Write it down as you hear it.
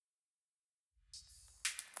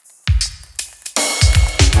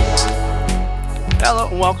Hello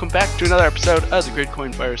and welcome back to another episode of the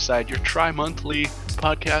Gridcoin Fireside, your tri-monthly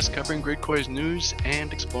podcast covering Gridcoin's news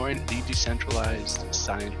and exploring the decentralized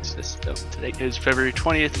science system. Today is February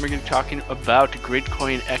 20th, and we're going to be talking about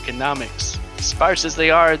Gridcoin economics. Sparse as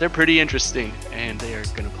they are, they're pretty interesting, and they are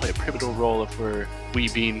going to play a pivotal role if we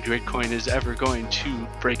being Gridcoin is ever going to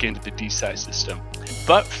break into the DeSci system.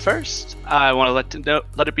 But first, I want to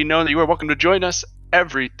let it be known that you are welcome to join us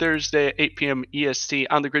every Thursday at 8 p.m. EST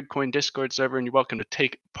on the Gridcoin Discord server, and you're welcome to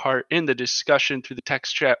take part in the discussion through the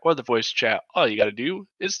text chat or the voice chat. All you got to do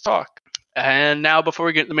is talk. And now, before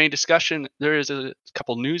we get to the main discussion, there is a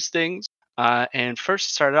couple news things. And first,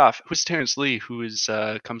 to start off, who's Terrence Lee, who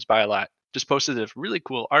comes by a lot, just posted a really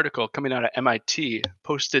cool article coming out of MIT,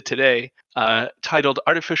 posted today, titled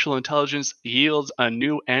 "Artificial Intelligence Yields a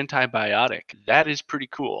New Antibiotic." That is pretty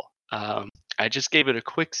cool. I just gave it a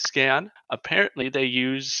quick scan. Apparently, they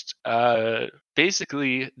used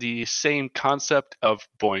basically the same concept of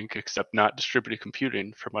BOINC, except not distributed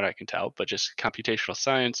computing, from what I can tell, but just computational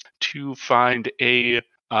science, to find a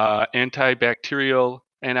antibacterial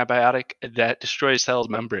antibiotic that destroys cells'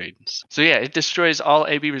 membranes. So yeah, it destroys all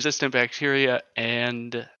AB-resistant bacteria,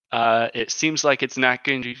 and it seems like it's not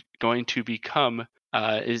going to become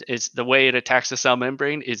is the way it attacks the cell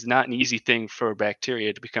membrane is not an easy thing for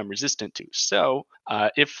bacteria to become resistant to. So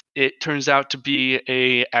if it turns out to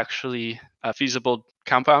be actually a feasible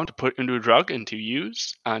compound to put into a drug and to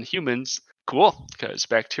use on humans, cool, because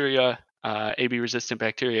bacteria, AB-resistant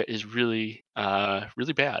bacteria, is really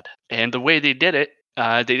bad. And the way they did it,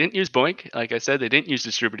 they didn't use BOINC. Like I said, they didn't use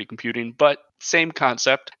distributed computing, but same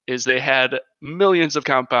concept is they had millions of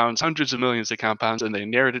compounds, hundreds of millions of compounds, and they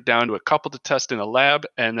narrowed it down to a couple to test in a lab,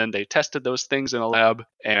 and then they tested those things in a lab,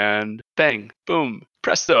 and bang, boom,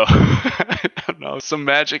 presto. I don't know, some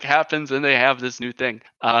magic happens, and they have this new thing.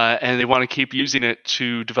 And they want to keep using it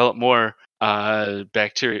to develop more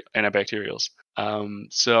antibacterials.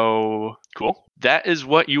 So cool. That is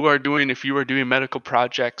what you are doing if you are doing medical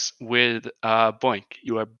projects with BOINC.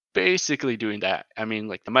 You are basically doing that. I mean,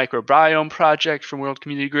 like the microbiome project from World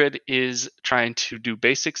Community Grid is trying to do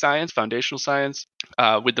basic science, foundational science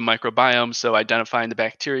with the microbiome. So identifying the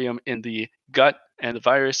bacterium in the gut and the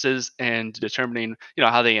viruses and determining,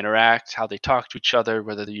 how they interact, how they talk to each other,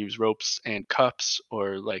 whether they use ropes and cups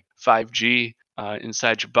or like 5G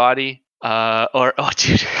inside your body.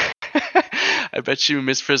 Dude. I bet you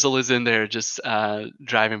Miss Frizzle is in there just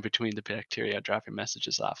driving between the bacteria, dropping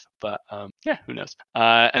messages off. But yeah, who knows?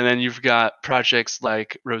 And then you've got projects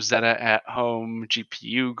like Rosetta at Home,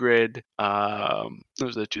 GPU Grid.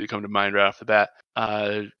 Those are the two that come to mind right off the bat.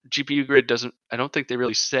 GPU Grid I don't think they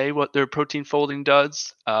really say what their protein folding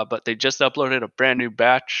does, but they just uploaded a brand new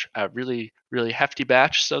batch, a really, really hefty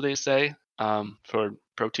batch, so they say, for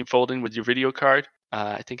protein folding with your video card.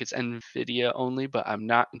 I think it's NVIDIA only, but I'm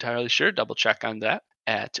not entirely sure. Double check on that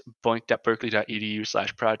at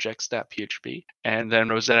boinc.berkeley.edu/projects.php. And then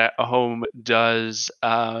Rosetta at Home does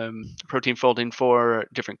protein folding for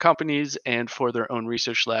different companies and for their own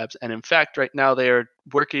research labs. And in fact, right now they are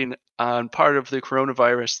working on part of the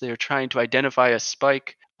coronavirus. They are trying to identify a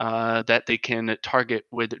spike that they can target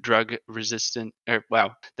with that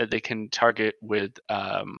they can target with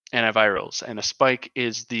antivirals. And a spike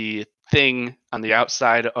is the thing on the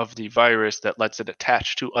outside of the virus that lets it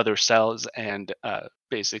attach to other cells and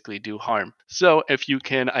basically do harm. So if you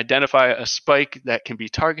can identify a spike that can be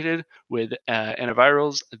targeted with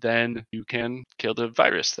antivirals, then you can kill the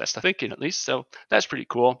virus. That's the thinking, at least. So that's pretty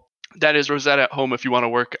cool. That is Rosetta at Home if you want to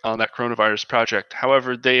work on that coronavirus project.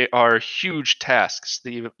 However, they are huge tasks,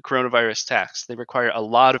 the coronavirus tasks. They require a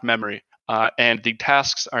lot of memory. And the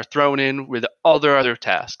tasks are thrown in with all their other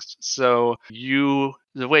tasks. So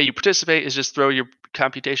the way you participate is just throw your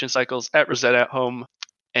computation cycles at Rosetta at Home,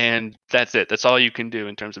 and that's it. That's all you can do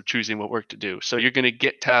in terms of choosing what work to do. So you're going to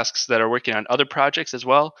get tasks that are working on other projects as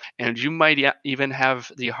well, and you might even have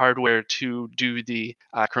the hardware to do the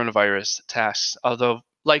coronavirus tasks, although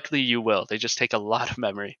likely you will. They just take a lot of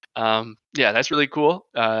memory. Yeah, that's really cool.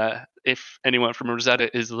 If anyone from Rosetta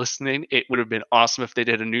is listening, it would have been awesome if they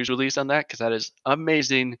did a news release on that, because that is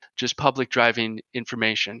amazing, just public driving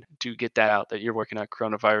information to get that out, that you're working on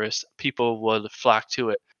coronavirus. People would flock to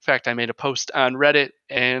it. In fact, I made a post on Reddit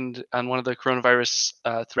and on one of the coronavirus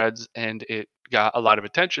threads, and it got a lot of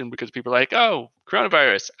attention because people are like, oh,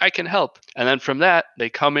 coronavirus, I can help. And then from that, they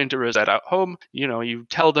come into Rosetta at Home. You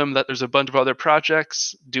tell them that there's a bunch of other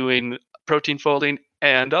projects doing protein folding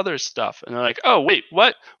and other stuff. And they're like, oh, wait,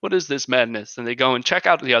 what? What is this madness? And they go and check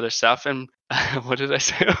out the other stuff. And what did I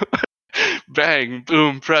say? Bang,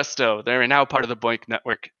 boom, presto. They're now part of the BOINC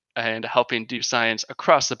network. and helping do science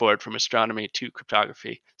across the board from astronomy to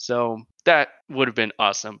cryptography. So that would have been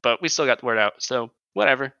awesome, but we still got the word out. So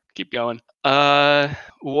whatever, keep going.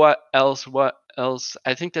 What else? What else?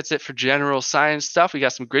 I think that's it for general science stuff. We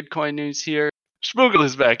got some Gridcoin news here. Smoogle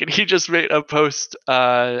is back, and he just made a post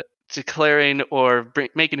declaring or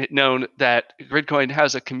making it known that Gridcoin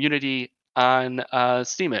has a community on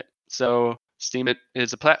Steemit. So Steemit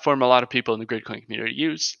is a platform a lot of people in the Gridcoin community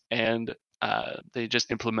use, and they just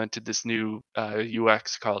implemented this new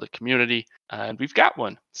UX called a community, and we've got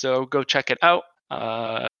one. So go check it out.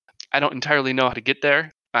 I don't entirely know how to get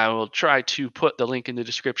there. I will try to put the link in the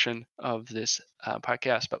description of this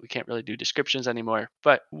podcast, but we can't really do descriptions anymore.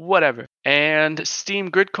 But whatever. And Steam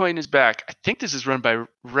Gridcoin is back. I think this is run by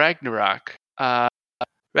Ragnarok.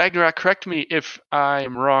 Ragnarok, correct me if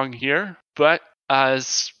I'm wrong here, but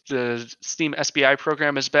the Steam SBI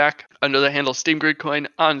program is back under the handle Steam Gridcoin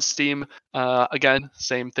on Steam. Again,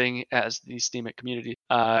 same thing as the Steemit community.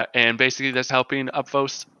 And basically that's helping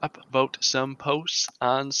upvote some posts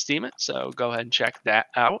on Steemit. So go ahead and check that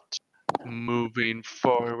out. Moving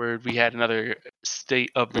forward, we had another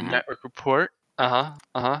State of the Network report. And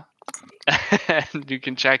you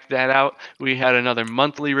can check that out. We had another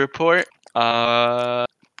monthly report.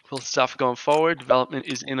 Cool stuff going forward. Development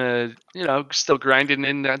is in a, still grinding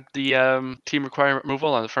in the team requirement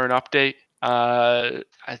removal on the for an update. I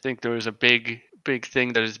think there was a big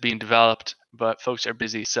thing that is being developed, but folks are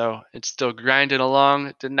busy, so it's still grinding along.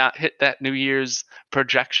 It did not hit that New Year's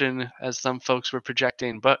projection as some folks were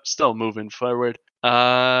projecting, but still moving forward.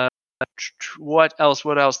 What else?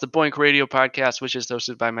 The Boink Radio podcast, which is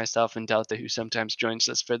hosted by myself and Delta, who sometimes joins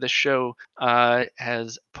us for this show,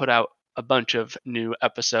 has put out a bunch of new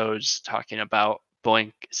episodes talking about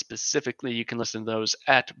Boink specifically. You can listen to those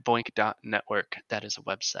at boink.network. That is a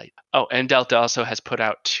website. Oh, and Delta also has put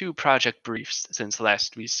out 2 project briefs since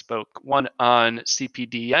last we spoke. One on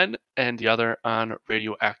CPDN and the other on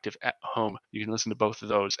Radioactive at Home. You can listen to both of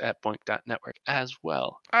those at boink.network as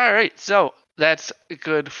well. All right, so that's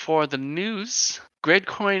good for the news.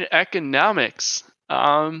 Gridcoin economics.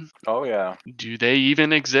 Oh yeah. Do they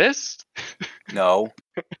even exist? No.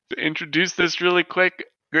 To introduce this really quick,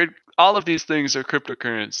 all of these things are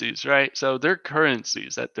cryptocurrencies, right? So they're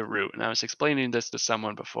currencies at the root. And I was explaining this to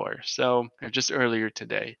someone before, so just earlier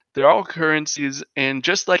today. They're all currencies, and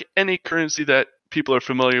just like any currency that people are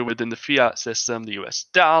familiar with in the fiat system, the US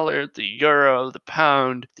dollar, the euro, the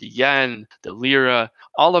pound, the yen, the lira,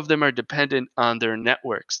 all of them are dependent on their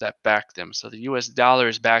networks that back them. So the US dollar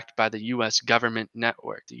is backed by the US government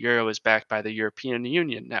network. The euro is backed by the European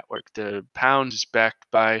Union network. The pound is backed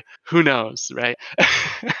by who knows, right?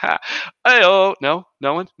 Oh, no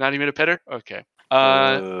one? Not even a pitter? Okay.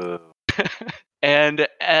 And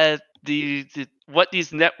what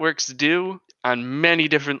these networks do on many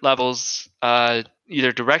different levels,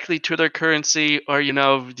 either directly to their currency or,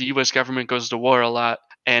 the US government goes to war a lot.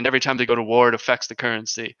 And every time they go to war, it affects the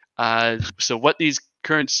currency. So what these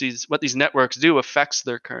networks do affects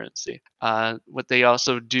their currency. What they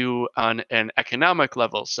also do on an economic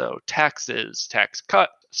level, so taxes, tax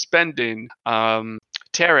cut, spending,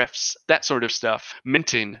 tariffs, that sort of stuff.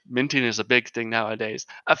 Minting is a big thing nowadays,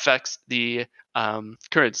 affects the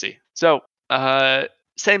currency. So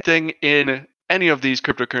same thing in any of these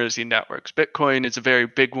cryptocurrency networks. Bitcoin is a very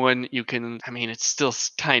big one. It's still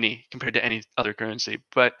tiny compared to any other currency,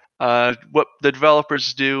 but what the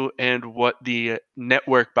developers do and what the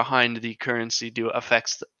network behind the currency do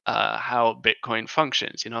affects how Bitcoin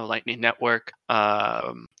functions. Lightning Network.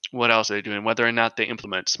 What else are they doing? Whether or not they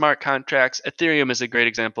implement smart contracts. Ethereum is a great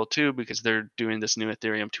example too, because they're doing this new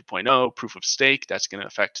Ethereum 2.0 proof of stake. That's going to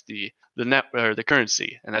affect the net or the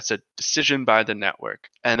currency, and that's a decision by the network.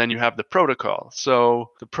 And then you have the protocol.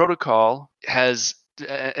 So the protocol has,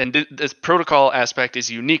 and this protocol aspect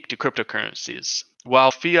is unique to cryptocurrencies.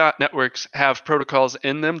 While fiat networks have protocols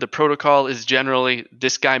in them, the protocol is generally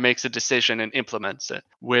this guy makes a decision and implements it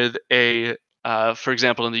with a for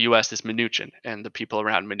example, in the US, it's Mnuchin and the people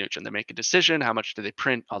around Mnuchin. They make a decision. How much do they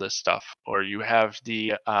print? All this stuff. Or you have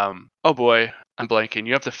the, oh boy, I'm blanking.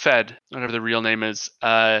 You have the Fed, whatever the real name is,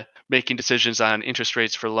 making decisions on interest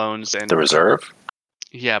rates for loans. And the Reserve?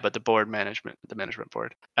 Yeah, but the management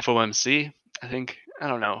board. FOMC, I think. I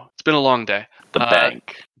don't know. It's been a long day. The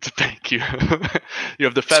bank. The bank. You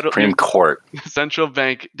have the Federal Supreme Court, central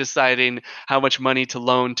bank deciding how much money to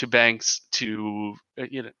loan to banks to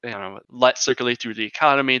let circulate through the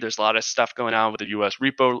economy. There's a lot of stuff going on with the U.S.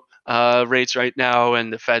 repo rates right now,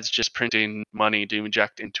 and the Fed's just printing money to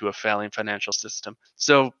inject into a failing financial system.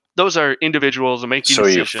 So those are individuals making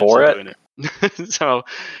decisions. So you're for it? So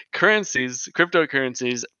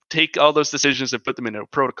cryptocurrencies take all those decisions and put them into a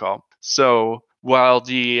protocol. So while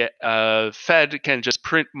the Fed can just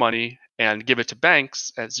print money and give it to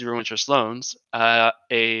banks at zero interest loans,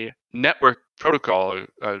 a network protocol,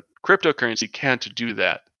 a cryptocurrency can't do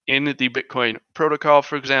that. In the Bitcoin protocol,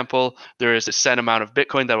 for example, there is a set amount of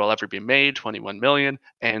Bitcoin that will ever be made, 21 million,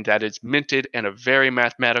 and that is minted in a very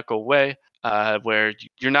mathematical way where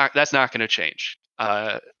that's not going to change.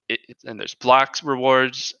 And there's blocks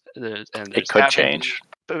rewards, and there's It could change.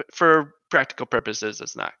 But for practical purposes,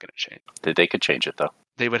 it's not going to change. They could change it, though.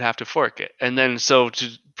 They would have to fork it. And then so to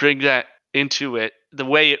bring that into it, the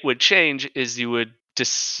way it would change is you would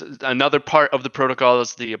another part of the protocol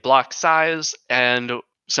is the block size, and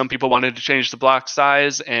some people wanted to change the block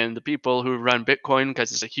size, and the people who run Bitcoin,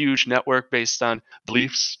 because it's a huge network based on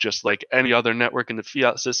beliefs, just like any other network in the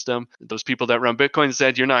fiat system, those people that run Bitcoin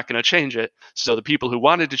said, you're not going to change it. So the people who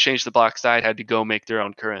wanted to change the block size had to go make their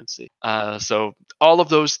own currency. So all of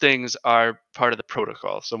those things are part of the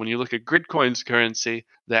protocol. So when you look at Gridcoin's currency,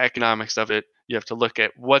 the economics of it, you have to look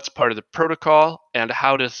at what's part of the protocol and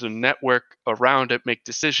how does the network around it make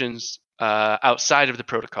decisions outside of the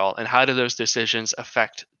protocol, and how do those decisions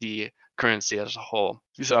affect the currency as a whole.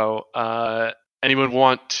 So anyone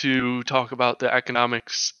want to talk about the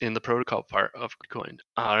economics in the protocol part of Gridcoin?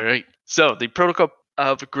 All right. So the protocol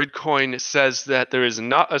of Gridcoin says that there is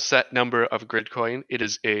not a set number of Gridcoin. It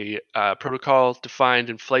is a protocol-defined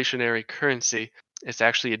inflationary currency. It's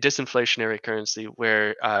actually a disinflationary currency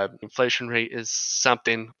where inflation rate is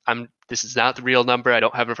something. This is not the real number. I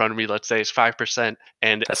don't have it in front of me. Let's say it's 5%,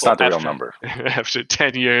 and that's not the real number. After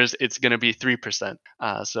 10 years, it's going to be 3%.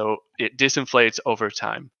 So it disinflates over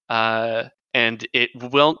time, and it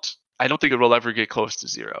won't. I don't think it will ever get close to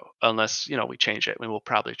zero unless we change it. We will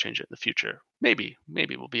probably change it in the future. Maybe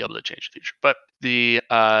we'll be able to change the future. But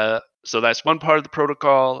so that's one part of the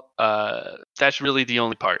protocol. That's really the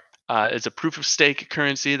only part. It's a proof of stake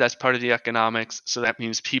currency. That's part of the economics. So that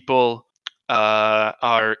means people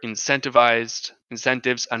are incentivized.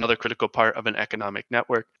 Incentives, another critical part of an economic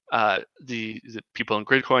network. The people in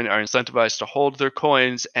Gridcoin are incentivized to hold their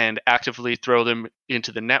coins and actively throw them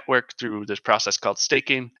into the network through this process called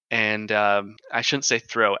staking. And I shouldn't say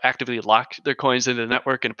throw, actively lock their coins into the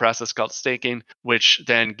network in a process called staking, which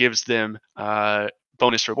then gives them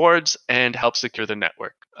bonus rewards and help secure the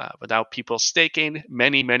network. Without people staking,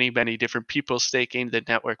 many different people staking, the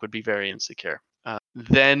network would be very insecure.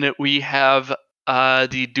 Then we have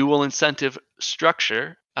the dual incentive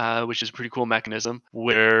structure, which is a pretty cool mechanism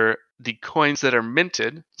where the coins that are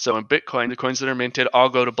minted, so in Bitcoin, the coins that are minted all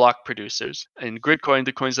go to block producers. In Gridcoin,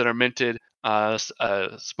 the coins that are minted, a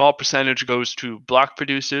small percentage goes to block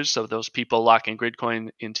producers, so those people locking Gridcoin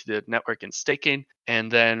into the network and staking.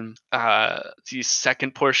 And then the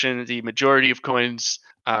second portion, the majority of coins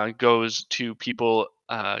goes to people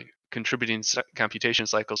contributing computation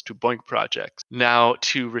cycles to BOINC projects. Now,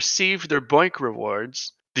 to receive their BOINC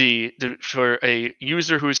rewards, for a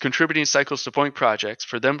user who is contributing cycles to BOINC projects,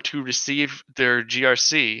 for them to receive their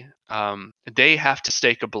GRC, they have to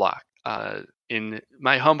stake a block. In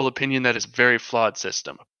my humble opinion, that is a very flawed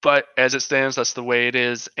system. But as it stands, that's the way it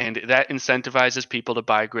is, and that incentivizes people to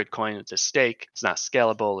buy Gridcoin at this stake. It's not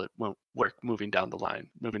scalable. It won't work moving down the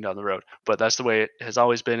road. But that's the way it has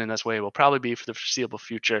always been, and that's the way it will probably be for the foreseeable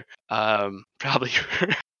future. Probably.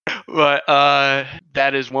 But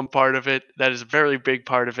that is one part of it. That is a very big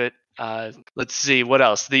part of it. Let's see, what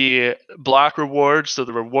else? The block reward, so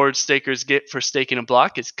the reward stakers get for staking a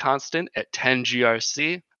block is constant at 10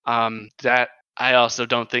 GRC. That I also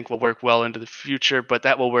don't think will work well into the future, but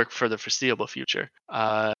that will work for the foreseeable future.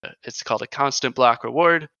 It's called a constant block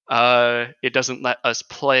reward. It doesn't let us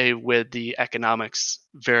play with the economics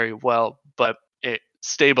very well, but it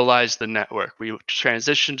stabilized the network. We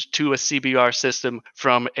transitioned to a CBR system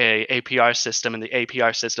from a APR system, and the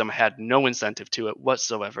APR system had no incentive to it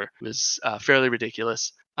whatsoever. It was fairly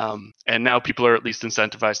ridiculous. And now people are at least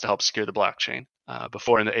incentivized to help secure the blockchain.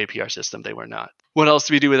 Before in the APR system, they were not. What else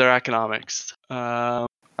do we do with our economics? That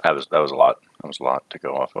was a lot. That was a lot to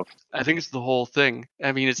go off of. I think it's the whole thing.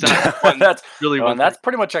 I mean, it's not one, that's really one. And that's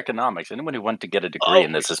pretty much economics. Anyone who went to get a degree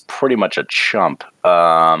in this is pretty much a chump.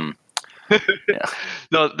 Yeah.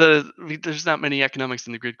 No, there's not many economics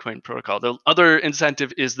in the Gridcoin protocol. The other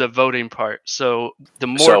incentive is the voting part. So the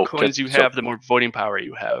more coins you have, the more voting power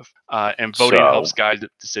you have, and voting helps guide the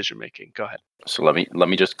decision making. Go ahead. So let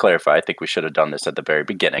me just clarify. I think we should have done this at the very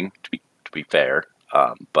beginning, to be fair.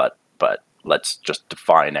 But let's just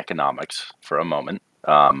define economics for a moment.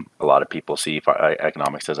 A lot of people see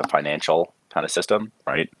economics as a financial kind of system,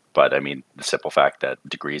 right? But I mean, the simple fact that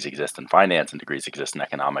degrees exist in finance and degrees exist in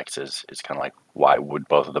economics is kind of like, why would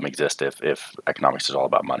both of them exist if economics is all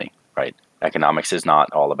about money, right? Economics is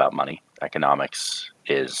not all about money. Economics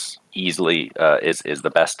is easily is the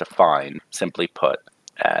best defined, simply put,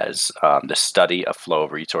 as the study of flow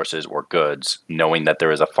of resources or goods, knowing that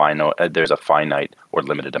there's a finite or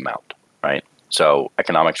limited amount, right? So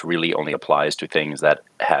economics really only applies to things that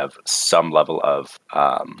have some level of,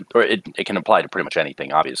 or it can apply to pretty much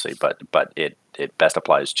anything, obviously, but it best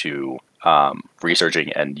applies to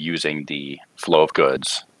researching and using the flow of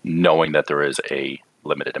goods, knowing that there is a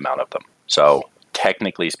limited amount of them. So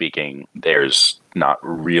technically speaking, there's not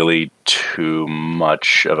really too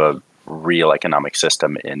much of a real economic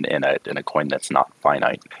system in a coin that's not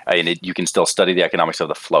finite. I mean, you can still study the economics of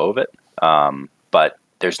the flow of it, but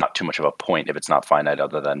there's not too much of a point if it's not finite,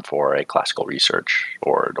 other than for a classical research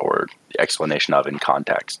or the explanation of in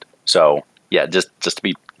context. So yeah, just to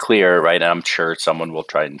be clear, right? And I'm sure someone will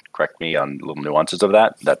try and correct me on little nuances of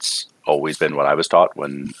that. That's always been what I was taught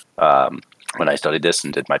when I studied this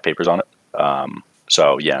and did my papers on it.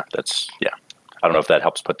 So yeah, I don't know if that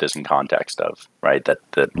helps put this in context of, right, that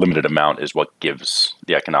the limited amount is what gives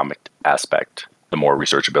the economic aspect the more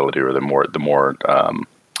researchability, or the more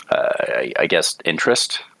I guess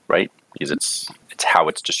interest, right? Because it's how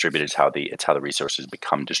it's distributed, it's how the resources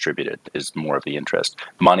become distributed is more of the interest.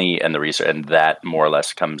 Money and the research, and that more or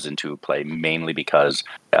less comes into play mainly because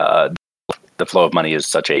the flow of money is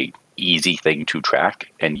such a easy thing to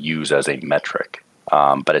track and use as a metric.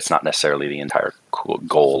 But it's not necessarily the entire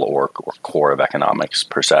goal or core of economics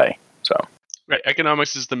per se. So, right,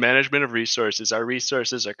 economics is the management of resources. Our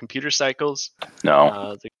resources are computer cycles.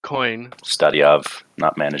 No, the coin study of,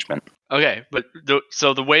 not management. Okay, but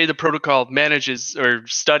so the way the protocol manages or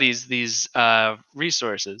studies these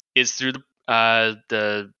resources is through so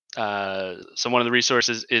one of the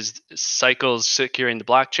resources is cycles securing the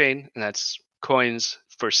blockchain, and that's coins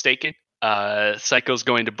for staking. Cycles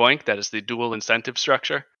going to BOINC, that is the dual incentive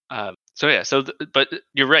structure. But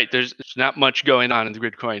you're right. There's not much going on in the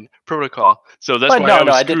Gridcoin protocol, so that's why I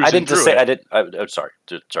was I didn't just say it. I did. I'm sorry.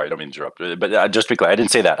 Sorry, I don't mean to interrupt. But just to be clear, I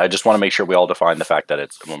didn't say that. I just want to make sure we all define the fact that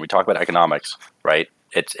it's, when we talk about economics, right?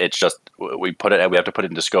 It's just we have to put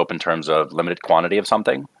it into scope in terms of limited quantity of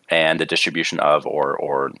something and the distribution of or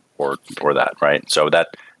that, right? So that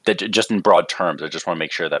just in broad terms, I just want to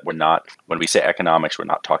make sure that we're not, when we say economics, we're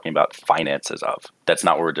not talking about finances of. That's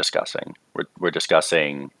not what we're discussing. We're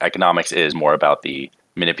discussing economics is more about the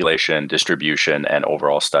manipulation, distribution, and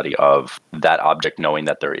overall study of that object, knowing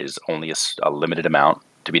that there is only a limited amount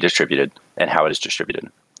to be distributed and how it is distributed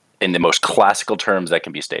in the most classical terms that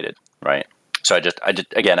can be stated, right? So I just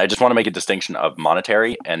want to make a distinction of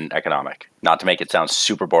monetary and economic, not to make it sound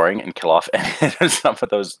super boring and kill off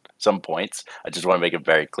some points. I just want to make a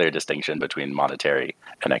very clear distinction between monetary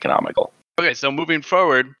and economical. Okay, so moving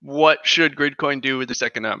forward, what should Gridcoin do with its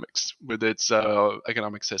economics, with its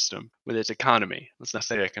economic system, with its economy? Let's not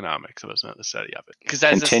say economics, so it's not the study of it.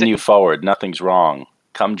 Continue forward. Nothing's wrong.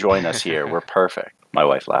 Come join us here. We're perfect. My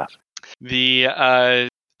wife laughed. As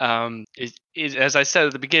I said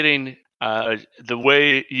at the beginning,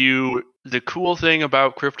 the cool thing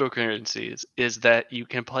about cryptocurrencies is that you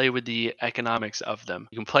can play with the economics of them.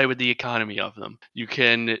 You can play with the economy of them. You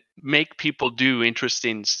can make people do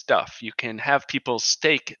interesting stuff. You can have people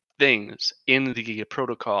stake things in the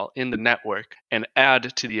protocol, in the network, and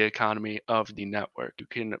add to the economy of the network. You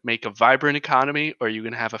can make a vibrant economy, or you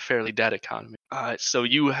can have a fairly dead economy. So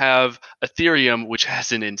you have Ethereum, which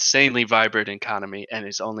has an insanely vibrant economy and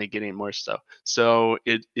is only getting more so. So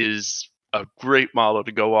it is a great model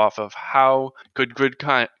to go off of. How could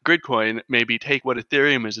Gridcoin maybe take what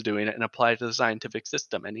Ethereum is doing and apply it to the scientific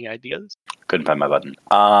system? Any ideas? Couldn't find my button.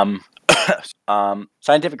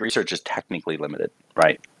 Scientific research is technically limited,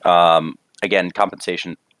 right? Again,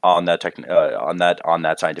 compensation on that on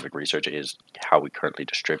that scientific research is how we currently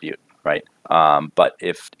distribute, right? But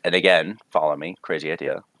and again, follow me, crazy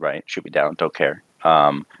idea, right? Shoot me down, don't care.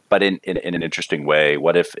 But in an interesting way,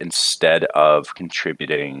 what if instead of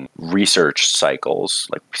contributing research cycles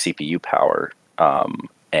like CPU power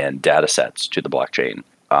and data sets to the blockchain,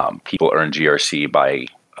 people earn GRC by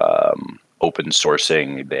open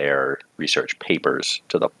sourcing their research papers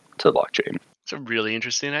to the blockchain? It's a really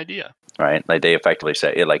interesting idea, right? Like they effectively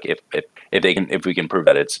say, like if we can prove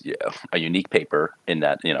that it's a unique paper in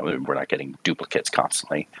that we're not getting duplicates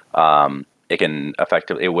constantly. It can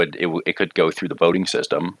effectively it could go through the voting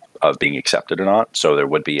system of being accepted or not. So there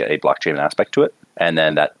would be a blockchain aspect to it, and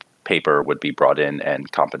then that paper would be brought in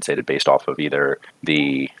and compensated based off of either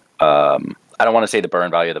the I don't want to say the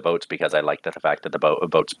burn value of the votes because I like the fact that the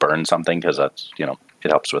votes burn something because that's,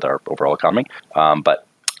 it helps with our overall economy. But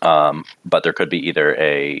there could be either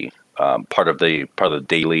a part of the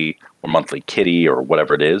daily or monthly kitty or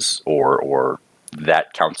whatever it is, or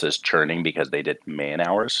that counts as churning because they did man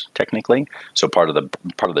hours technically. So part of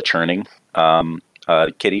the churning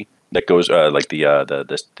kitty that goes I'm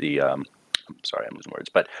sorry, I'm losing words,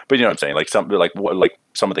 but you know what I'm saying, like some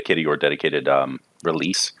of the kitty or dedicated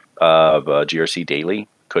release of GRC daily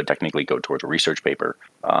could technically go towards a research paper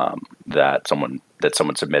that someone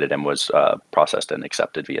submitted and was processed and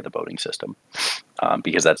accepted via the voting system,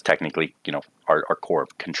 because that's technically our core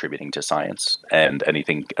of contributing to science, and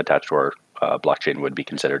anything attached to our blockchain would be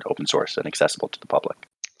considered open source and accessible to the public.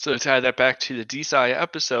 So to tie that back to the DSci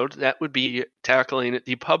episode, that would be tackling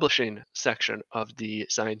the publishing section of the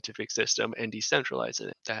scientific system and decentralizing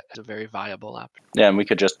it. That is a very viable option. Yeah, and we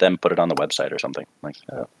could just then put it on the website or something. Like,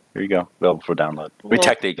 here you go, available for download. We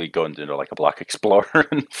technically go into like a block explorer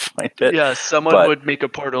and find it. Yeah, someone would make a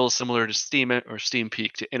portal similar to Steemit or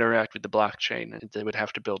Steampeak to interact with the blockchain. And they would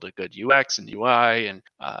have to build a good UX and UI, and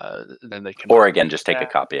then they can. Or again, just take a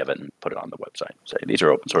copy of it and put it on the website. Say these are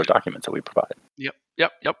open source documents that we provide. Yep.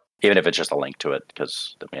 Even if it's just a link to it,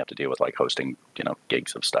 because then we have to deal with like hosting,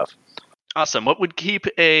 gigs of stuff. Awesome. What would keep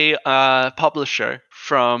a publisher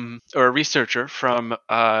or a researcher from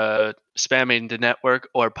spamming the network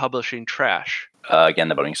or publishing trash? Again,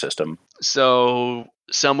 the voting system. So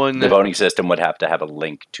the voting system would have to have a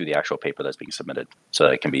link to the actual paper that's being submitted, so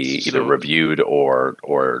that it can be either reviewed or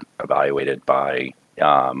evaluated by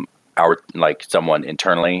someone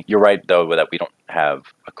internally. You're right, though, that we don't have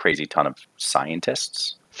a crazy ton of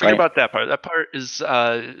scientists. Forget about that part. That part is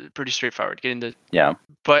pretty straightforward. Yeah.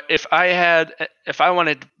 But if I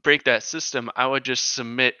wanted to break that system, I would just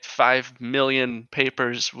submit 5 million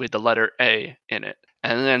papers with the letter A in it.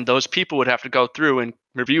 And then those people would have to go through and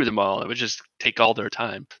review them all. It would just take all their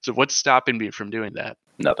time. So what's stopping me from doing that?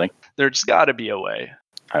 Nothing. There's got to be a way.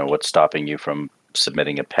 What's stopping you from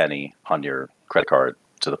submitting a penny on your credit card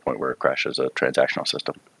to the point where it crashes a transactional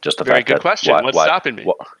system? Just the Very fact good that, question. What's stopping me?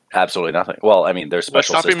 Well, absolutely nothing. Well, I mean, there's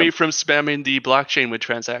special What's stopping system. me from spamming the blockchain with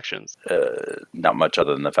transactions? Not much,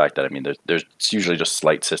 other than the fact that, I mean, there's usually just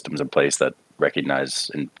slight systems in place that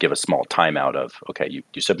recognize and give a small timeout of, okay,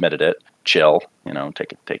 you submitted it, chill,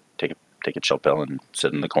 take a chill pill and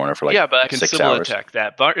sit in the corner for like 6 hours. Yeah, but I can symbol attack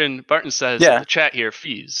that. Barton says in the chat here,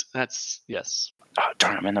 fees. That's yes. Oh,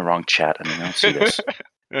 darn, I'm in the wrong chat. I don't see this.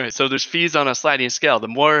 All right, so there's fees on a sliding scale. The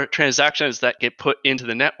more transactions that get put into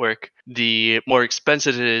the network, the more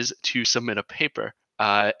expensive it is to submit a paper.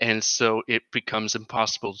 And so it becomes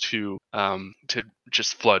impossible to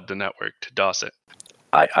just flood the network, to DOS it.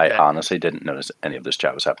 I honestly didn't notice any of this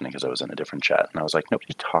chat was happening because I was in a different chat, and I was like,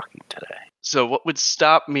 nobody's talking today. So what would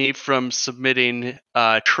stop me from submitting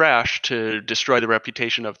trash to destroy the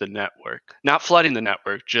reputation of the network? Not flooding the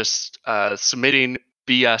network, just submitting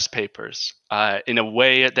BS papers in a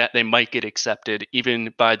way that they might get accepted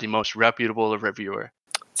even by the most reputable reviewer.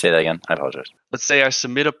 Say that again. I apologize. Let's say I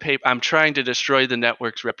submit a paper. I'm trying to destroy the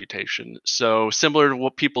network's reputation. So similar to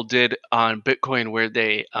what people did on Bitcoin, where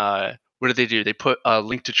they what did they do? They put a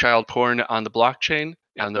link to child porn on the blockchain,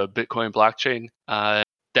 on the Bitcoin blockchain.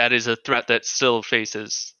 That is a threat that still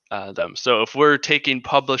faces them. So if we're taking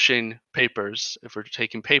publishing papers,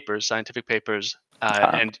 scientific papers,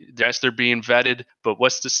 and yes, they're being vetted, but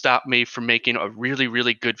what's to stop me from making a really,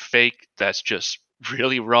 really good fake that's just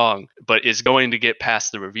really wrong, but is going to get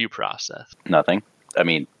past the review process? Nothing. I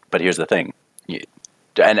mean, but here's the thing.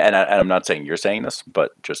 And I'm not saying you're saying this,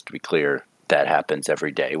 but just to be clear, that happens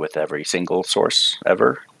every day with every single source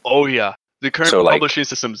ever. Oh, yeah. The current publishing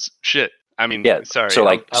system's shit. I mean, yeah. Sorry.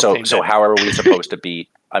 So how are we supposed to beat?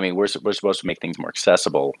 I mean, we're supposed to make things more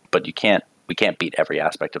accessible, but we can't beat every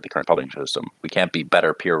aspect of the current publishing system. We can't be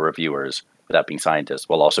better peer reviewers without being scientists,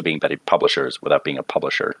 while also being better publishers without being a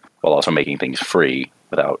publisher, while also making things free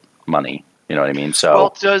without money. You know what I mean? So,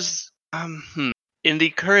 well, does in the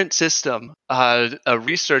current system, a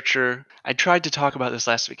researcher, I tried to talk about this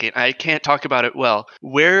last week, and I can't talk about it well.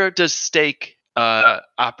 Where does stake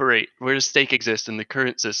operate? Where does stake exist in the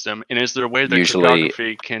current system? And is there a way that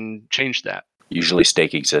cryptography can change that? Usually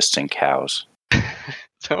stake exists in cows.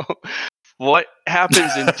 So what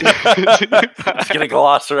happens in I'm gonna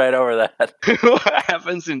gloss right over that. What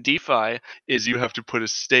happens in DeFi is you have to put a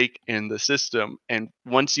stake in the system, and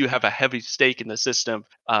once you have a heavy stake in the system,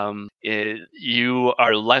 you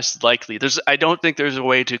are less likely. I don't think there's a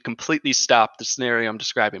way to completely stop the scenario I'm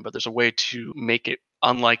describing, but there's a way to make it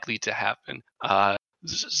unlikely to happen.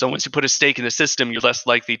 So once you put a stake in the system, you're less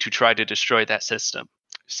likely to try to destroy that system.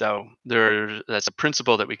 So that's a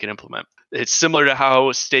principle that we can implement. It's similar to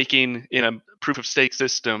how staking in a proof of stake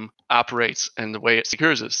system operates, and the way it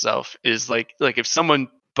secures itself is like if someone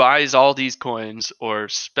buys all these coins or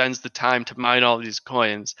spends the time to mine all these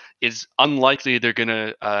coins, it's unlikely they're going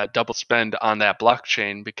to double spend on that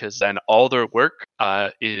blockchain, because then all their work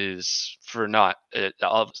is for naught.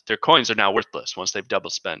 All their coins are now worthless once they've double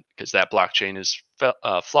spent, because that blockchain is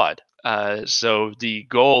flawed. So the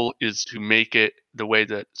goal is to make it, the way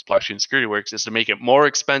that blockchain security works is to make it more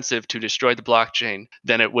expensive to destroy the blockchain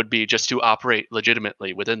than it would be just to operate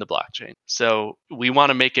legitimately within the blockchain. So we want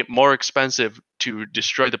to make it more expensive to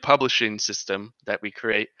destroy the publishing system that we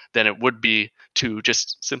create than it would be to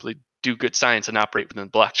just simply do good science and operate within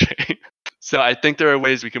the blockchain. So I think there are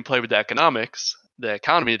ways we can play with the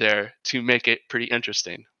economy there, to make it pretty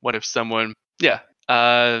interesting. What if someone,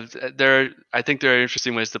 I think there are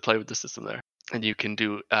interesting ways to play with the system there, and you can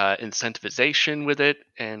do incentivization with it,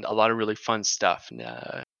 and a lot of really fun stuff.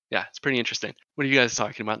 Yeah, it's pretty interesting. What are you guys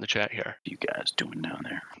talking about in the chat here? You guys doing down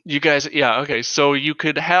there? You guys, yeah, okay. So you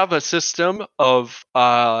could have a system of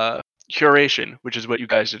curation, which is what you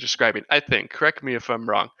guys are describing, I think. Correct me if I'm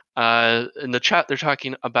wrong. In the chat, they're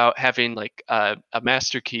talking about having like a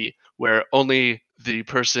master key where only the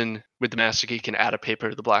person with the master key can add a paper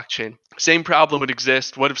to the blockchain. Same problem would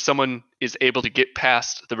exist. What if someone is able to get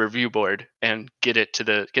past the review board and get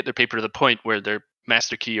their paper to the point where their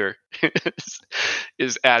master key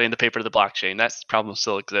is adding the paper to the blockchain? That problem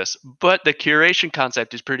still exists. But the curation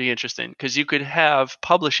concept is pretty interesting, because you could have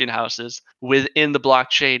publishing houses within the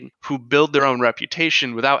blockchain who build their own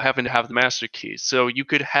reputation without having to have the master key. So you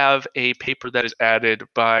could have a paper that is added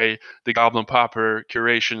by the Goblin Popper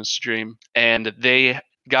curation stream, and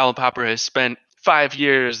Goblin Popper has spent 5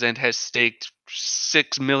 years and has staked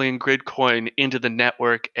 6 million Gridcoin into the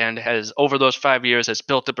network, and has, over those 5 years, has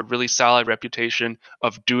built up a really solid reputation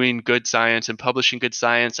of doing good science and publishing good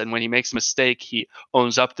science. And when he makes a mistake, he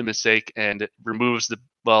owns up the mistake and removes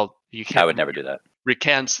you can't. I would never do that.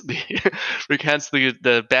 Recants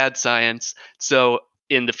the bad science. So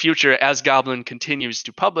in the future, as Goblin continues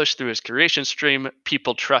to publish through his curation stream,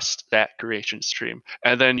 people trust that curation stream.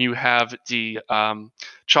 And then you have the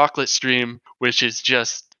chocolate stream, which is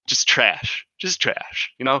just trash.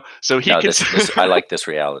 So he can. I like this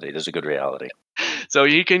reality. This is a good reality. So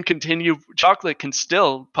he can continue. Chocolate can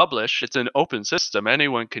still publish. It's an open system.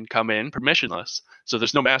 Anyone can come in permissionless. So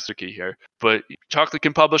there's no master key here. But Chocolate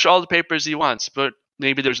can publish all the papers he wants, but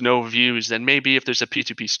maybe there's no views. And maybe if there's a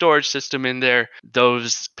P2P storage system in there,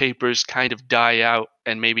 those papers kind of die out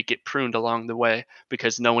and maybe get pruned along the way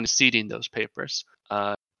because no one is seeding those papers.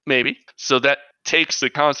 Maybe. So that takes the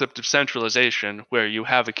concept of centralization, where you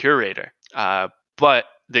have a curator, but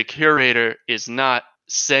the curator is not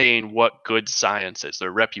saying what good science is, their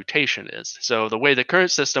reputation is. So the way the current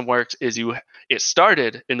system works is it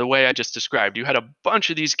started in the way I just described. You had a bunch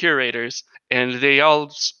of these curators, and they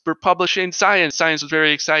all were publishing science. Science was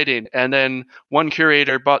very exciting. And then one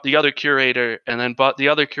curator bought the other curator, and then bought the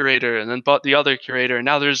other curator, and then bought the other curator. And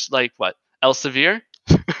now there's like, what, Elsevier?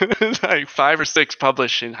 Like 5 or 6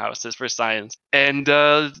 publishing houses for science, and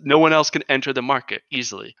no one else can enter the market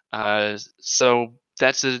easily. So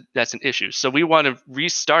that's an issue. So we want to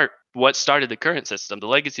restart what started the current system, the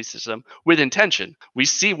legacy system, with intention. We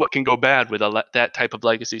see what can go bad with that type of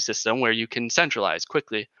legacy system where you can centralize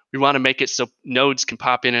quickly. We want to make it so nodes can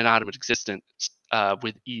pop in and out of existence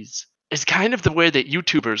with ease. It's kind of the way that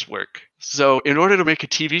YouTubers work. So in order to make a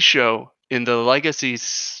TV show in the legacy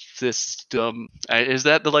system, is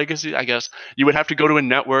that the legacy? I guess you would have to go to a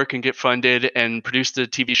network and get funded and produce the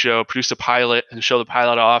TV show, produce a pilot and show the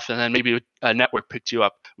pilot off, and then maybe a network picked you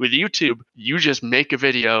up. With YouTube, you just make a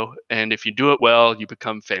video, and if you do it well, you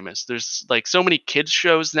become famous. There's like so many kids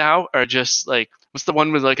shows now are just like, what's the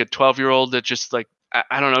one with like a 12-year-old that just like,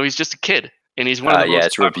 I don't know, he's just a kid. And he's one of the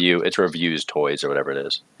it's reviews toys or whatever it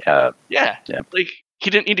is. Yeah. Like, he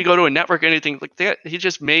didn't need to go to a network or anything like that. He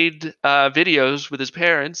just made videos with his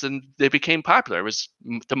parents, and they became popular. It was,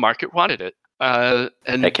 the market wanted it. And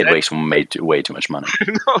that kid made way too much money.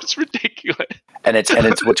 No, it's ridiculous. And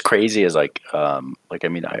it's what's crazy is like I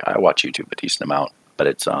mean, I watch YouTube a decent amount, but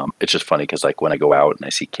it's just funny because like when I go out and I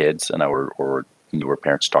see kids and or newer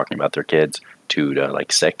parents talking about their kids 2 to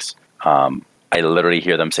like 6, I literally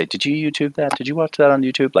hear them say, "Did you YouTube that? Did you watch that on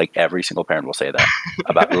YouTube?" Like every single parent will say that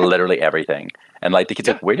about literally everything. And like the kids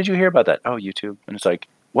like, "Where did you hear about that?" "Oh, YouTube." And it's like,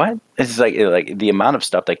 what? It's like the amount of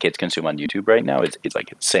stuff that kids consume on YouTube right now is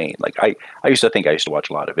like insane. Like I used to think I used to watch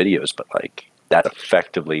a lot of videos, but like that's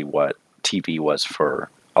effectively what TV was for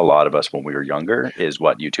a lot of us when we were younger is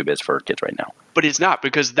what YouTube is for kids right now. But it's not,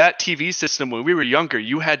 because that TV system when we were younger,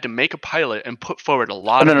 you had to make a pilot and put forward a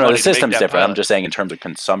lot Oh, no, of no, money the system's to make that different. pilot. I'm just saying in terms of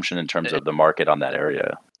consumption, in terms of the market on that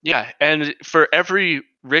area. Yeah, and for every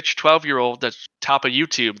rich 12-year-old that's top of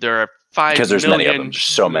YouTube, there are 5 Because there's million. many of them, just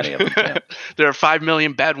so many of them. Yeah. There are 5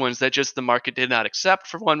 million bad ones that just the market did not accept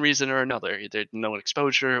for one reason or another, either no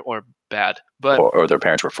exposure or bad. But or their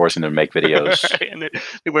parents were forcing them to make videos. right, and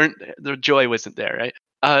they weren't, the joy wasn't there,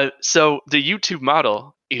 right? So the YouTube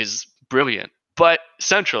model is brilliant, but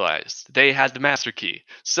centralized. They had the master key.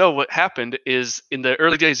 So what happened is, in the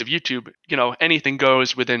early days of YouTube, anything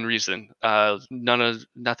goes within reason.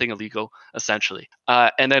 Nothing illegal, essentially.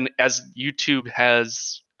 And then as YouTube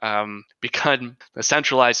has become a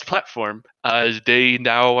centralized platform, they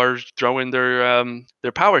now are throwing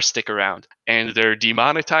their power stick around, and they're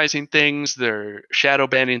demonetizing things, they're shadow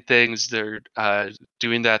banning things, they're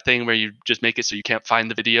doing that thing where you just make it so you can't find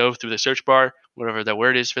the video through the search bar, whatever the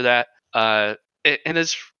word is for that. And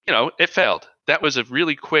it's, it failed. That was a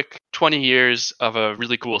really quick 20 years of a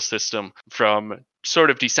really cool system, from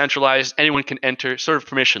sort of decentralized, anyone can enter, sort of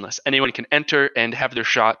permissionless. Anyone can enter and have their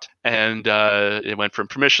shot, and it went from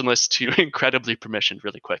permissionless to incredibly permissioned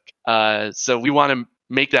really quick. So we want to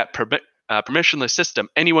make that permissionless system.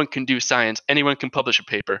 Anyone can do science, anyone can publish a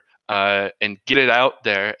paper, and get it out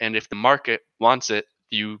there. And if the market wants it,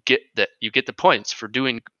 you get the points for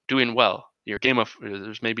doing well.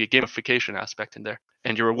 There's maybe a gamification aspect in there,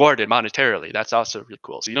 and you're rewarded monetarily. That's also really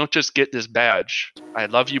cool. So you don't just get this badge. I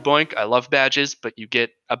love you, Boink. I love badges, but you get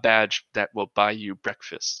a badge that will buy you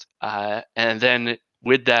breakfast. And then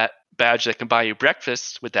with that badge that can buy you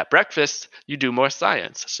breakfast, with that breakfast, you do more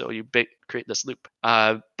science. So you create this loop.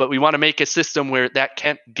 But we want to make a system where that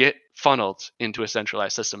can't get funneled into a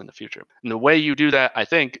centralized system in the future. And the way you do that, I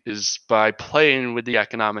think, is by playing with the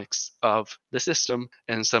economics of the system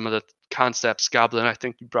and some of the concepts. Goblin, I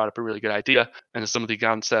think you brought up a really good idea, and some of the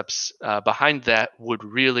concepts behind that would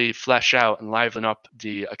really flesh out and liven up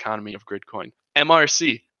the economy of Gridcoin.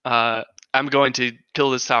 MRC. I'm going to kill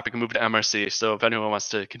this topic and move to MRC. So if anyone wants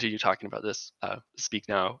to continue talking about this, speak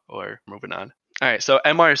now or moving on. All right. So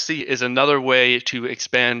MRC is another way to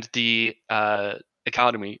expand the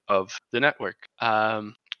economy of the network.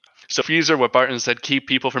 So fees are what Barton said, keep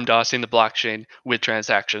people from DOSing the blockchain with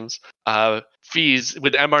transactions. Fees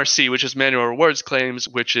with MRC, which is manual rewards claims,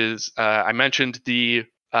 which is, I mentioned the,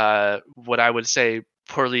 what I would say,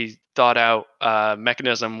 poorly thought out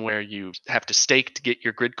mechanism where you have to stake to get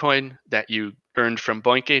your Gridcoin that you earned from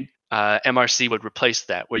boinking. MRC would replace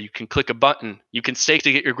that, where you can click a button. You can stake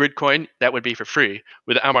to get your Gridcoin. That would be for free.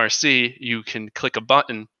 With MRC, you can click a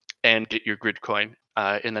button and get your Gridcoin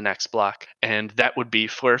in the next block. And that would be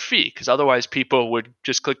for a fee, because otherwise people would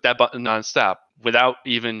just click that button nonstop without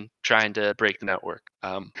even trying to break the network.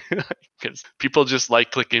 Because people just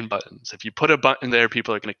like clicking buttons. If you put a button there,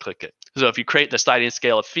 people are going to click it. So if you create the sliding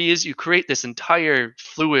scale of fees, you create this entire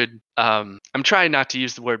fluid, I'm trying not to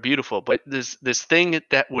use the word beautiful, but this thing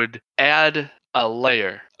that would add a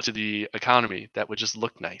layer to the economy that would just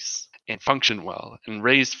look nice and function well and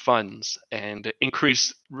raise funds and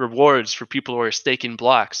increase rewards for people who are staking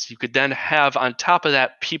blocks. You could then have on top of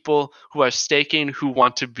that people who are staking who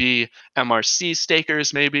want to be MRC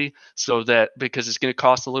stakers maybe, so that because it's going to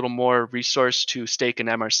cost a little more resource to stake an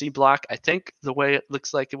MRC block, I think the way it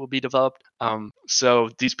looks like it will be developed. So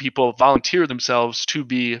these people volunteer themselves to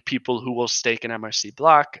be people who will stake an MRC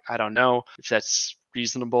block. I don't know if that's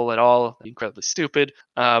reasonable at all, incredibly stupid,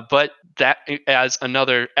 but that as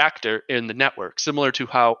another actor in the network, similar to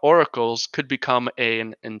how oracles could become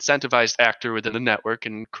an incentivized actor within the network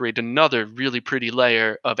and create another really pretty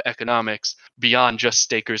layer of economics beyond just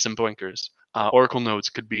stakers and boinkers. Oracle nodes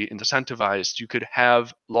could be incentivized. You could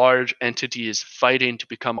have large entities fighting to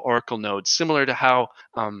become Oracle nodes, similar to how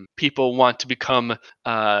people want to become,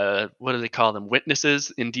 what do they call them,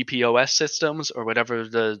 witnesses in DPoS systems or whatever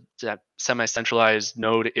that semi-centralized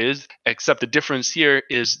node is. Except the difference here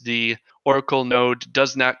is the Oracle node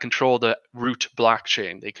does not control the root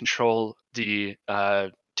blockchain. They control the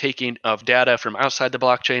taking of data from outside the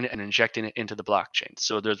blockchain and injecting it into the blockchain.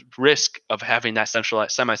 So the risk of having that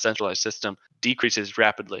semi-centralized system decreases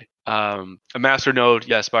rapidly. A master node,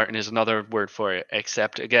 yes, Barton, is another word for it,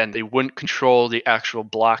 except again, they wouldn't control the actual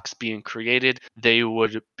blocks being created. They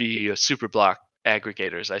would be super block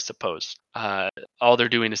aggregators, I suppose. All they're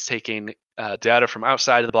doing is taking data from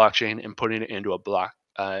outside of the blockchain and putting it into a block.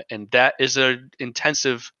 And that is an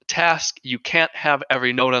intensive task. You can't have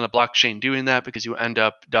every node on the blockchain doing that because you end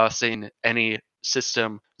up DOSing any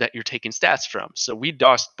system that you're taking stats from. So we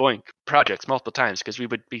DOSed Boink projects multiple times because we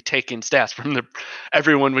would be taking stats from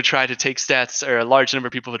everyone would try to take stats, or a large number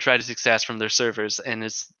of people would try to take stats from their servers, and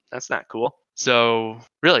that's not cool. So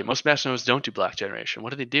really, most masternodes don't do block generation. What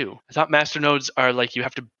do they do? I thought masternodes are like you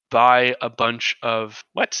have to buy a bunch of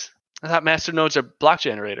what? I thought masternodes are block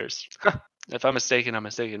generators. If I'm mistaken, I'm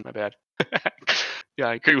mistaken. My bad. Yeah,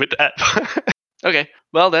 I agree with that. Okay,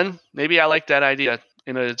 well then, maybe I like that idea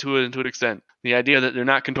to an extent. The idea that they're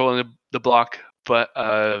not controlling the block, but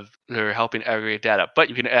they're helping aggregate data. But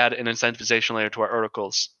you can add an incentivization layer to our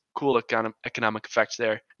articles. Cool economic effects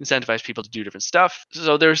there. Incentivize people to do different stuff.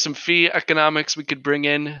 So there's some fee economics we could bring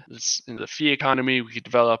in. In the fee economy, we could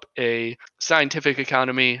develop a scientific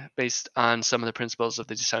economy based on some of the principles of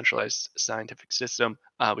the decentralized scientific system.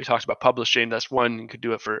 We talked about publishing. That's one. You could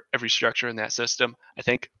do it for every structure in that system, I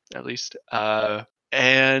think, at least.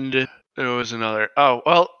 And there was another. Oh,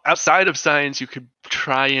 well, outside of science, you could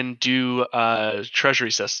try and do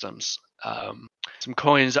treasury systems. Some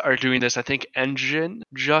coins are doing this. I think Engine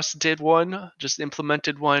just did one, just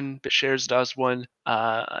implemented one. BitShares does one.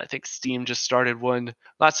 I think Steam just started one.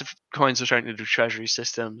 Lots of coins are trying to do treasury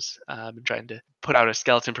systems. I've been trying to put out a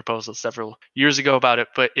skeleton proposal several years ago about it,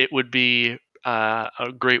 but it would be a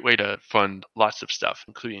great way to fund lots of stuff,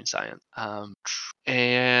 including science.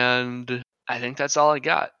 And I think that's all I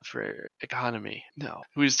got for economy. No.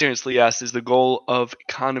 Who seriously asked, is the goal of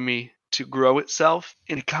economy to grow itself?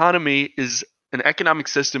 An economic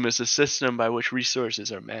system is a system by which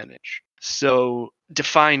resources are managed. So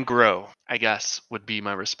define grow, I guess, would be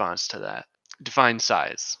my response to that. Define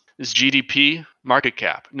size. Is GDP market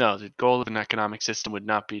cap? No, the goal of an economic system would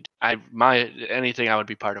not be anything I would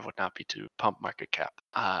be part of would not be to pump market cap.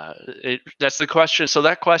 That's the question. So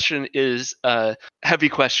that question is a heavy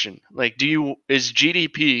question. Like, is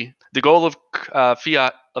GDP the goal of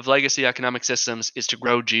fiat of legacy economic systems is to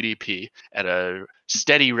grow GDP at a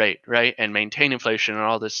steady rate, right, and maintain inflation and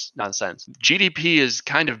all this nonsense? GDP is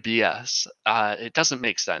kind of BS. It doesn't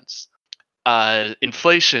make sense.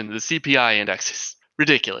 Inflation, the CPI index, is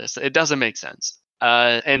ridiculous. It doesn't make sense.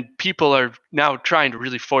 And people are now trying to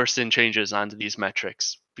really force in changes onto these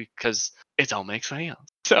metrics because it all makes sense.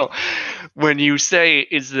 So when you say,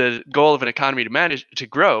 is the goal of an economy to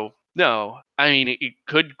grow? No, I mean, it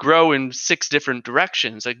could grow in 6 different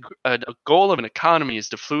directions. A goal of an economy is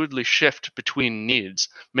to fluidly shift between needs.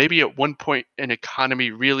 Maybe at one point, an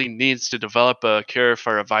economy really needs to develop a cure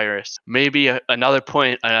for a virus. Maybe another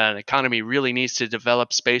point, an economy really needs to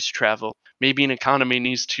develop space travel. Maybe an economy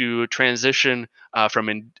needs to transition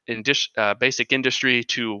from basic industry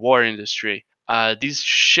to war industry. These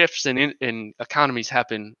shifts in economies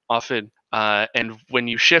happen often. And when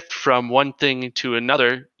you shift from one thing to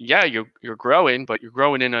another, yeah, you're growing, but you're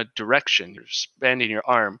growing in a direction. You're expanding your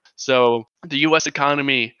arm. So the U.S.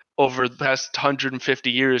 economy over the past 150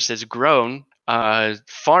 years has grown.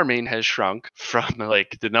 Farming has shrunk from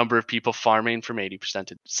like the number of people farming from 80%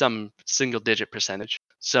 to some single digit percentage.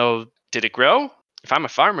 So did it grow? If I'm a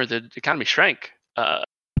farmer, the economy shrank.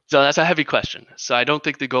 So that's a heavy question. So I don't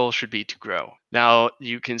think the goal should be to grow. Now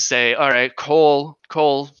you can say, all right, coal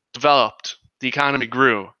developed, the economy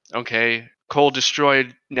grew. Okay, coal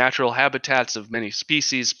destroyed natural habitats of many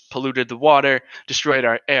species, polluted the water, destroyed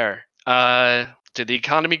our air. Did the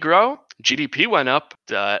economy grow? GDP went up.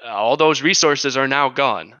 All those resources are now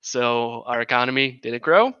gone. So our economy, did it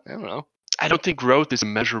grow? I don't know. I don't think growth is a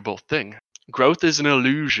measurable thing. Growth is an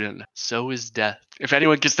illusion. So is death. If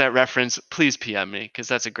anyone gets that reference, please PM me, because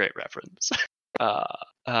that's a great reference.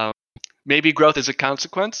 Maybe growth is a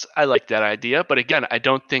consequence. I like that idea. But again, I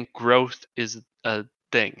don't think growth is a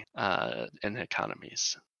thing in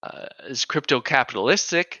economies. Is crypto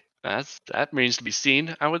capitalistic? That remains to be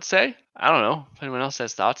seen, I would say. I don't know if anyone else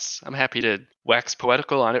has thoughts. I'm happy to wax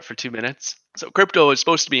poetical on it for 2 minutes. So crypto is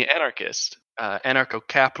supposed to be anarchist.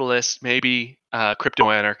 Anarcho-capitalist, maybe.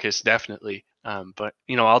 Crypto-anarchist, definitely. But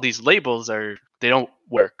all these labels they don't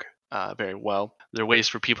work very well. They're ways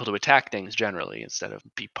for people to attack things generally instead of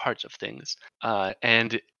be parts of things.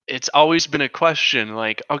 And it's always been a question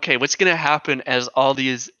like, okay, what's going to happen as all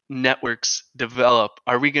these networks develop?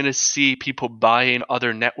 Are we going to see people buying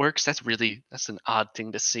other networks? That's an odd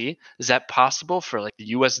thing to see. Is that possible for like the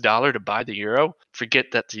US dollar to buy the euro? Forget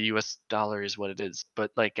that the US dollar is what it is,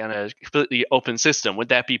 but like on a completely open system, would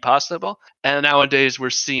that be possible? And nowadays we're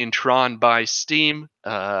seeing Tron buy Steam,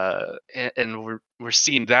 and we're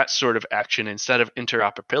seeing that sort of action instead of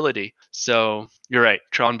interoperability. So you're right,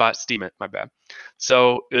 Tron bought Steam. My bad.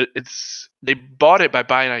 So they bought it by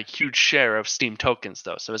buying a huge share of Steam tokens,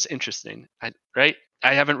 though. So it's interesting, right?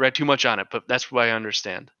 I haven't read too much on it, but that's what I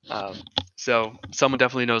understand. So someone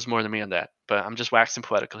definitely knows more than me on that, but I'm just waxing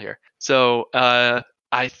poetical here. So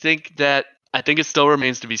I think it still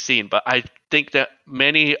remains to be seen, but I think that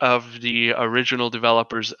many of the original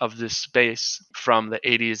developers of this space from the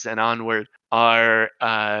 80s and onward are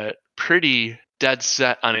pretty dead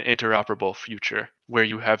set on an interoperable future where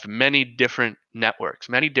you have many different networks,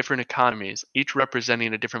 many different economies, each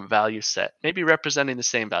representing a different value set, maybe representing the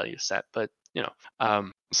same value set, but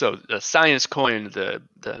so the science coin, the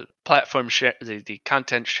platform share, the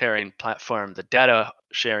content sharing platform, the data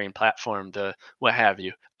sharing platform, the what have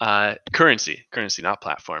you, currency, not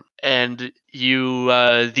platform, and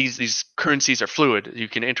these currencies are fluid. You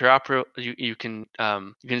can interoperate, you can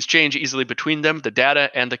exchange easily between them, the data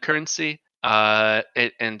and the currency.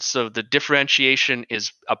 And so the differentiation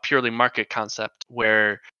is a purely market concept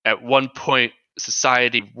where at one point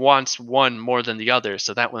society wants one more than the other,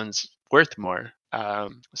 so that one's worth more.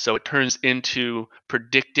 So it turns into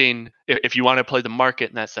predicting. If you want to play the market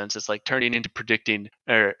in that sense, it's like turning into predicting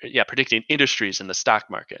industries in the stock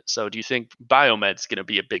market. So do you think biomed's going to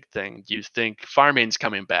be a big thing? Do you think farming's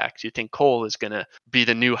coming back? Do you think coal is going to be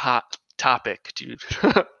the new hot topic? Do you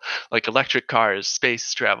like electric cars,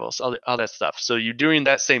 space travels, all that stuff? So you're doing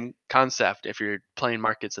that same concept if you're playing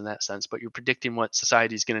markets in that sense, but you're predicting what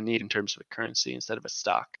society is going to need in terms of a currency instead of a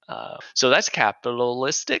stock. So that's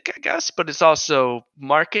capitalistic, I guess, but it's also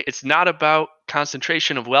market. It's not about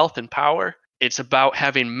concentration of wealth and power. It's about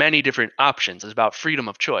having many different options. It's about freedom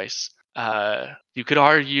of choice. You could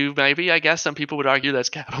argue, maybe, I guess some people would argue that's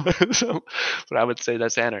capitalism, but I would say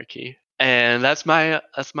that's anarchy. And that's my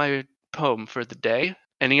poem for the day.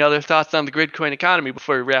 Any other thoughts on the Gridcoin economy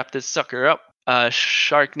before we wrap this sucker up?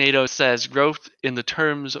 Sharknado says growth in the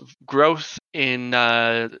terms of growth in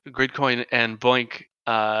Gridcoin and Boink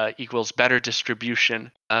equals better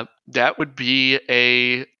distribution. That would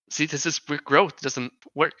be this is where growth doesn't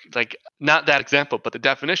work. Like, not that example, but the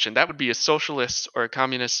definition. That would be a socialist or a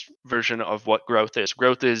communist version of what growth is.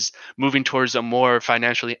 Growth is moving towards a more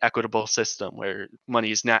financially equitable system where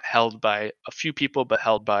money is not held by a few people, but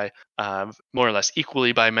held by more or less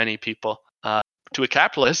equally by many people. To a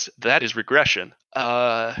capitalist, that is regression.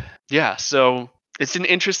 So it's an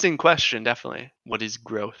interesting question, definitely. What is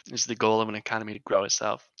growth? Is the goal of an economy to grow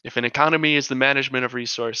itself? If an economy is the management of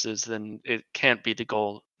resources, then it can't be the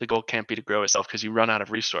goal. The goal can't be to grow itself because you run out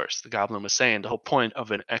of resource. The Goblin was saying the whole point of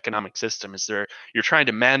an economic system is you're trying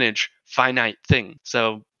to manage finite things.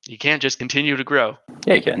 So you can't just continue to grow.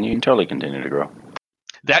 Yeah, you can. You can totally continue to grow.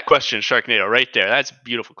 That question, Sharknado, right there. That's a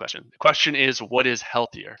beautiful question. The question is, what is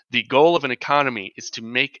healthier? The goal of an economy is to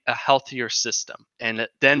make a healthier system. And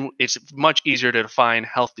then it's much easier to define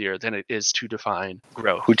healthier than it is to define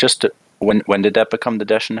growth. When did that become the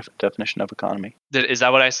definition of economy? Is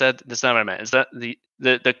that what I said? That's not what I meant. Is that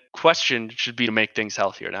the question should be to make things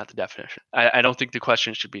healthier, not the definition. I don't think the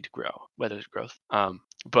question should be to grow, whether it's growth.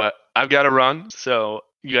 But I've got to run, so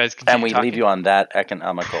you guys continue and we talking. Leave you on that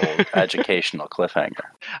economical, educational cliffhanger.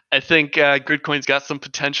 I think Gridcoin's got some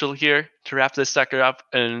potential here to wrap this sucker up,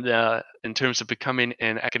 and in terms of becoming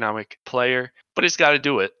an economic player, but it's got to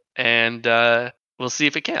do it, and we'll see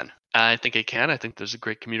if it can. I think it can. I think there's a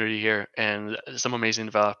great community here and some amazing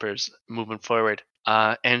developers moving forward.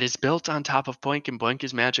 And it's built on top of Boink, and Boink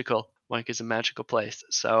is magical. Boink is a magical place.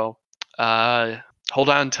 So hold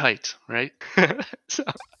on tight, right? So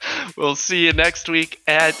we'll see you next week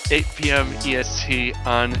at 8 p.m. EST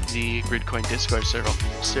on the Gridcoin Discord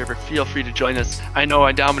server. Feel free to join us. I know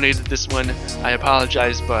I dominated this one. I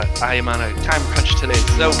apologize, but I am on a time crunch today.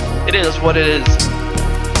 So it is what it is.